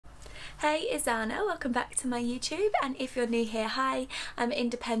Hey, it's Anna. Welcome back to my YouTube, and if you're new here, hi, I'm an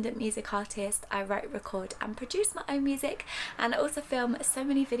independent music artist. I write, record and produce my own music, and I also film so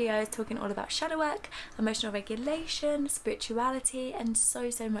many videos talking all about shadow work, emotional regulation, spirituality and so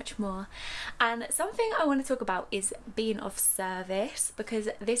much more. And something I want to talk about is being of service, because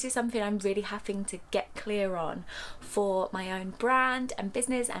this is something I'm really having to get clear on for my own brand and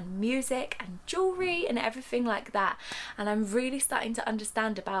business and music and jewelry and everything like that. And I'm really starting to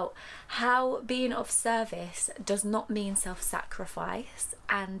understand about how being of service does not mean self-sacrifice,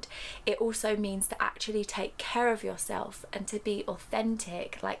 and it also means to actually take care of yourself and to be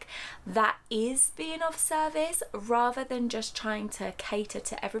authentic. Like, that is being of service, rather than just trying to cater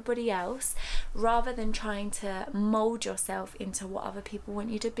to everybody else, rather than trying to mold yourself into what other people want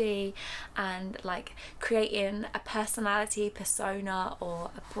you to be, and like creating a personality, persona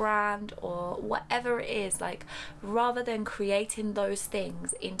or a brand or whatever it is. Like, rather than creating those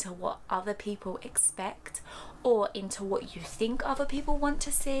things into what other people expect or into what you think other people want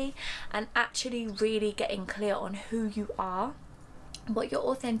to see, and actually really getting clear on who you are, what your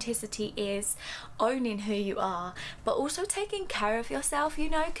authenticity is, owning who you are, but also taking care of yourself, you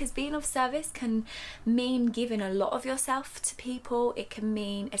know, because being of service can mean giving a lot of yourself to people. It can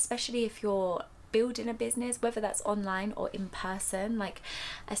mean, especially if you're building a business, whether that's online or in person, like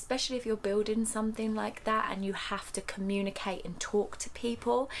especially if you're building something like that and you have to communicate and talk to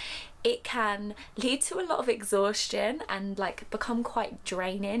people, it can lead to a lot of exhaustion and like become quite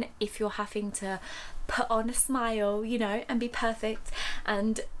draining if you're having to put on a smile, you know, and be perfect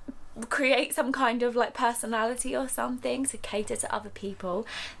and create some kind of like personality or something to cater to other people.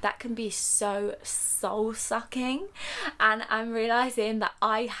 That can be so soul sucking, and I'm realizing that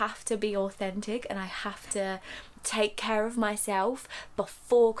I have to be authentic and I have to take care of myself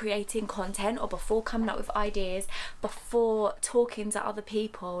before creating content or before coming up with ideas, before talking to other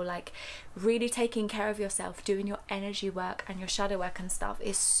people. Like, really taking care of yourself, doing your energy work and your shadow work and stuff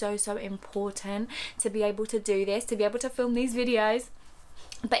is so important to be able to do this, to be able to film these videos,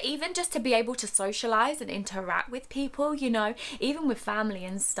 but even just to be able to socialize and interact with people, you know, even with family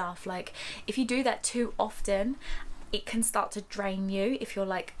and stuff. Like, if you do that too often, it can start to drain you if you're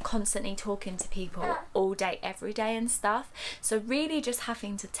like constantly talking to people all day every day and stuff. So really just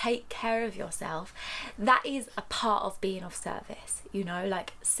having to take care of yourself, that is a part of being of service, you know.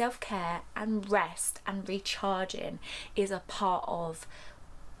 Like, self-care and rest and recharging is a part of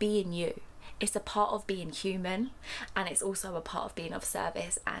being you. It's a part of being human, and it's also a part of being of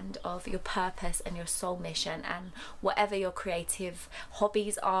service and of your purpose and your soul mission and whatever your creative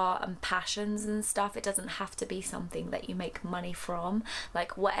hobbies are and passions and stuff. It doesn't have to be something that you make money from.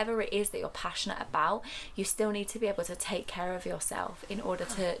 Like, whatever it is that you're passionate about, you still need to be able to take care of yourself in order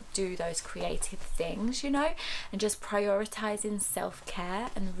to do those creative things, you know, and just prioritizing self-care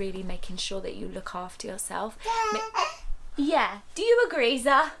and really making sure that you look after yourself. Yeah, do you agree,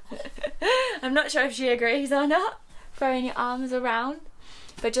 Zah? I'm not sure if she agrees or not, throwing your arms around.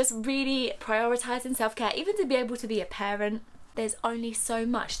 But just really prioritising self-care, even to be able to be a parent. There's only so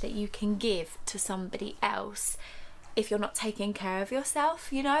much that you can give to somebody else if you're not taking care of yourself,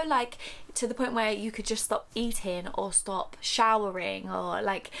 you know, like to the point where you could just stop eating or stop showering or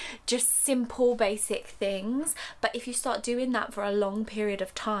like just simple basic things. But if you start doing that for a long period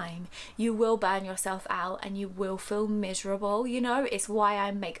of time, you will burn yourself out and you will feel miserable, you know. It's why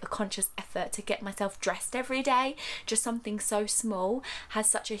I make a conscious effort to get myself dressed every day. Just something so small has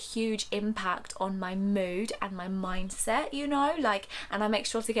such a huge impact on my mood and my mindset, you know, like, and I make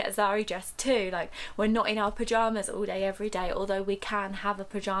sure to get Zari dressed too. Like, we're not in our pajamas all day every day, although we can have a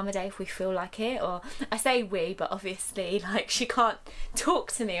pajama day if we feel like it. Or I say we, but obviously like she can't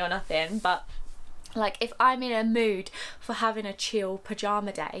talk to me or nothing, but like if I'm in a mood for having a chill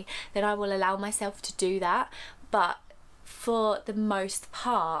pajama day, then I will allow myself to do that. But for the most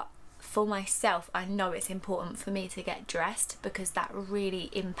part, for myself, I know it's important for me to get dressed because that really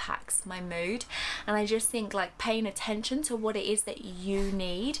impacts my mood. And I just think like paying attention to what it is that you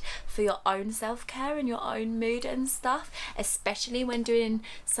need for your own self-care and your own mood and stuff, especially when doing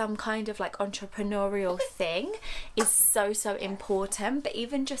some kind of like entrepreneurial thing, is so important. But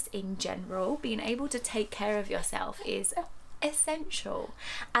even just in general, being able to take care of yourself is essential,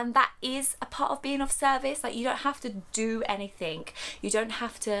 and that is a part of being of service. Like, you don't have to do anything, you don't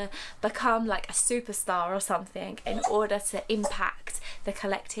have to become like a superstar or something in order to impact the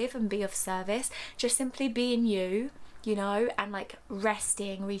collective and be of service. Just simply being you, you know, and like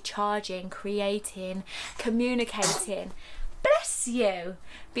resting, recharging, creating, communicating, Bless you.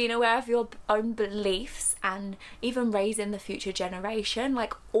 Being aware of your own beliefs and even raising the future generation,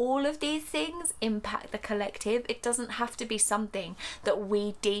 like all of these things impact the collective. It doesn't have to be something that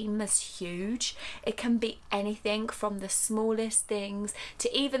we deem as huge. It can be anything from the smallest things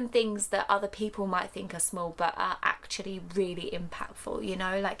to even things that other people might think are small but are actually really impactful, you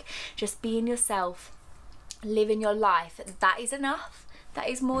know, like just being yourself, living your life, that is enough. That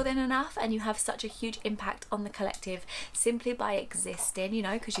is more than enough, and you have such a huge impact on the collective simply by existing, you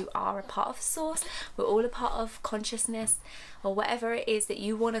know, because you are a part of source. We're all a part of consciousness, or whatever it is that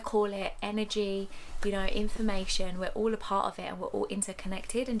you want to call it, energy, you know, information. We're all a part of it, and we're all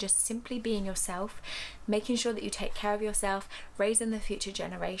interconnected. And just simply being yourself, making sure that you take care of yourself, raising the future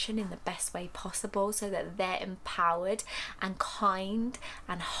generation in the best way possible so that they're empowered and kind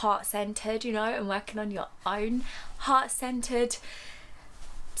and heart-centered, you know, and working on your own heart-centered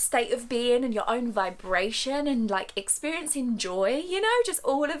state of being and your own vibration and like experiencing joy, you know, just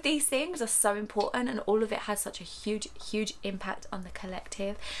all of these things are so important, and all of it has such a huge impact on the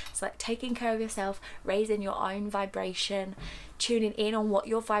collective. It's like taking care of yourself, raising your own vibration, tuning in on what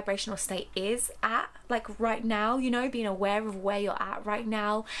your vibrational state is at like right now, you know, being aware of where you're at right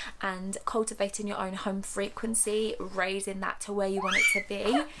now and cultivating your own home frequency, raising that to where you want it to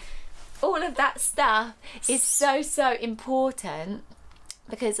be. All of that stuff is so important,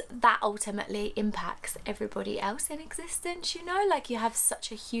 because that ultimately impacts everybody else in existence, you know, like you have such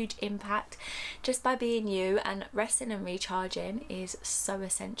a huge impact just by being you, and resting and recharging is so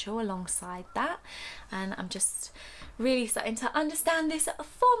essential alongside that. And I'm just really starting to understand this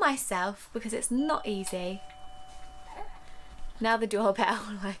for myself, because it's not easy. Now the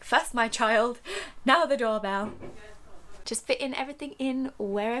doorbell, like first my child, now the doorbell. Just fitting everything in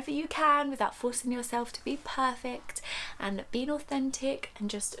wherever you can without forcing yourself to be perfect, and being authentic and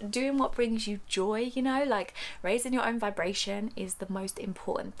just doing what brings you joy, you know, like raising your own vibration is the most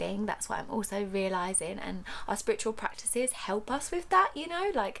important thing. That's what I'm also realizing, and our spiritual practices help us with that, you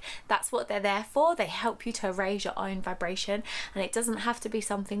know, like that's what they're there for. They help you to raise your own vibration, and it doesn't have to be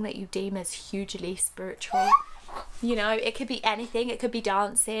something that you deem as hugely spiritual, you know. It could be anything. It could be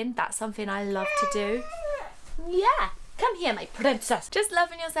dancing. That's something I love to do. Yeah. Come here, my princess. Just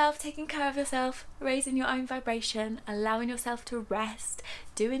loving yourself, taking care of yourself, raising your own vibration, allowing yourself to rest,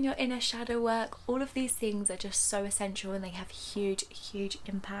 doing your inner shadow work. All of these things are just so essential, and they have huge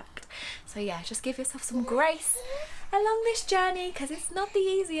impact. So yeah, just give yourself some grace along this journey, because it's not the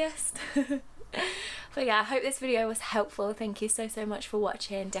easiest. But yeah, I hope this video was helpful. Thank you so much for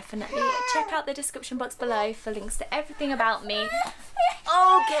watching. Definitely check out the description box below for links to everything about me.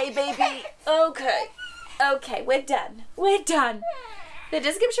 Okay, baby. Okay, we're done. We're done. The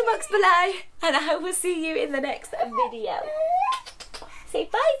description box below, and I will see you in the next video. Say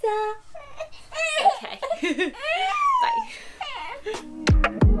bye, Zah. Okay.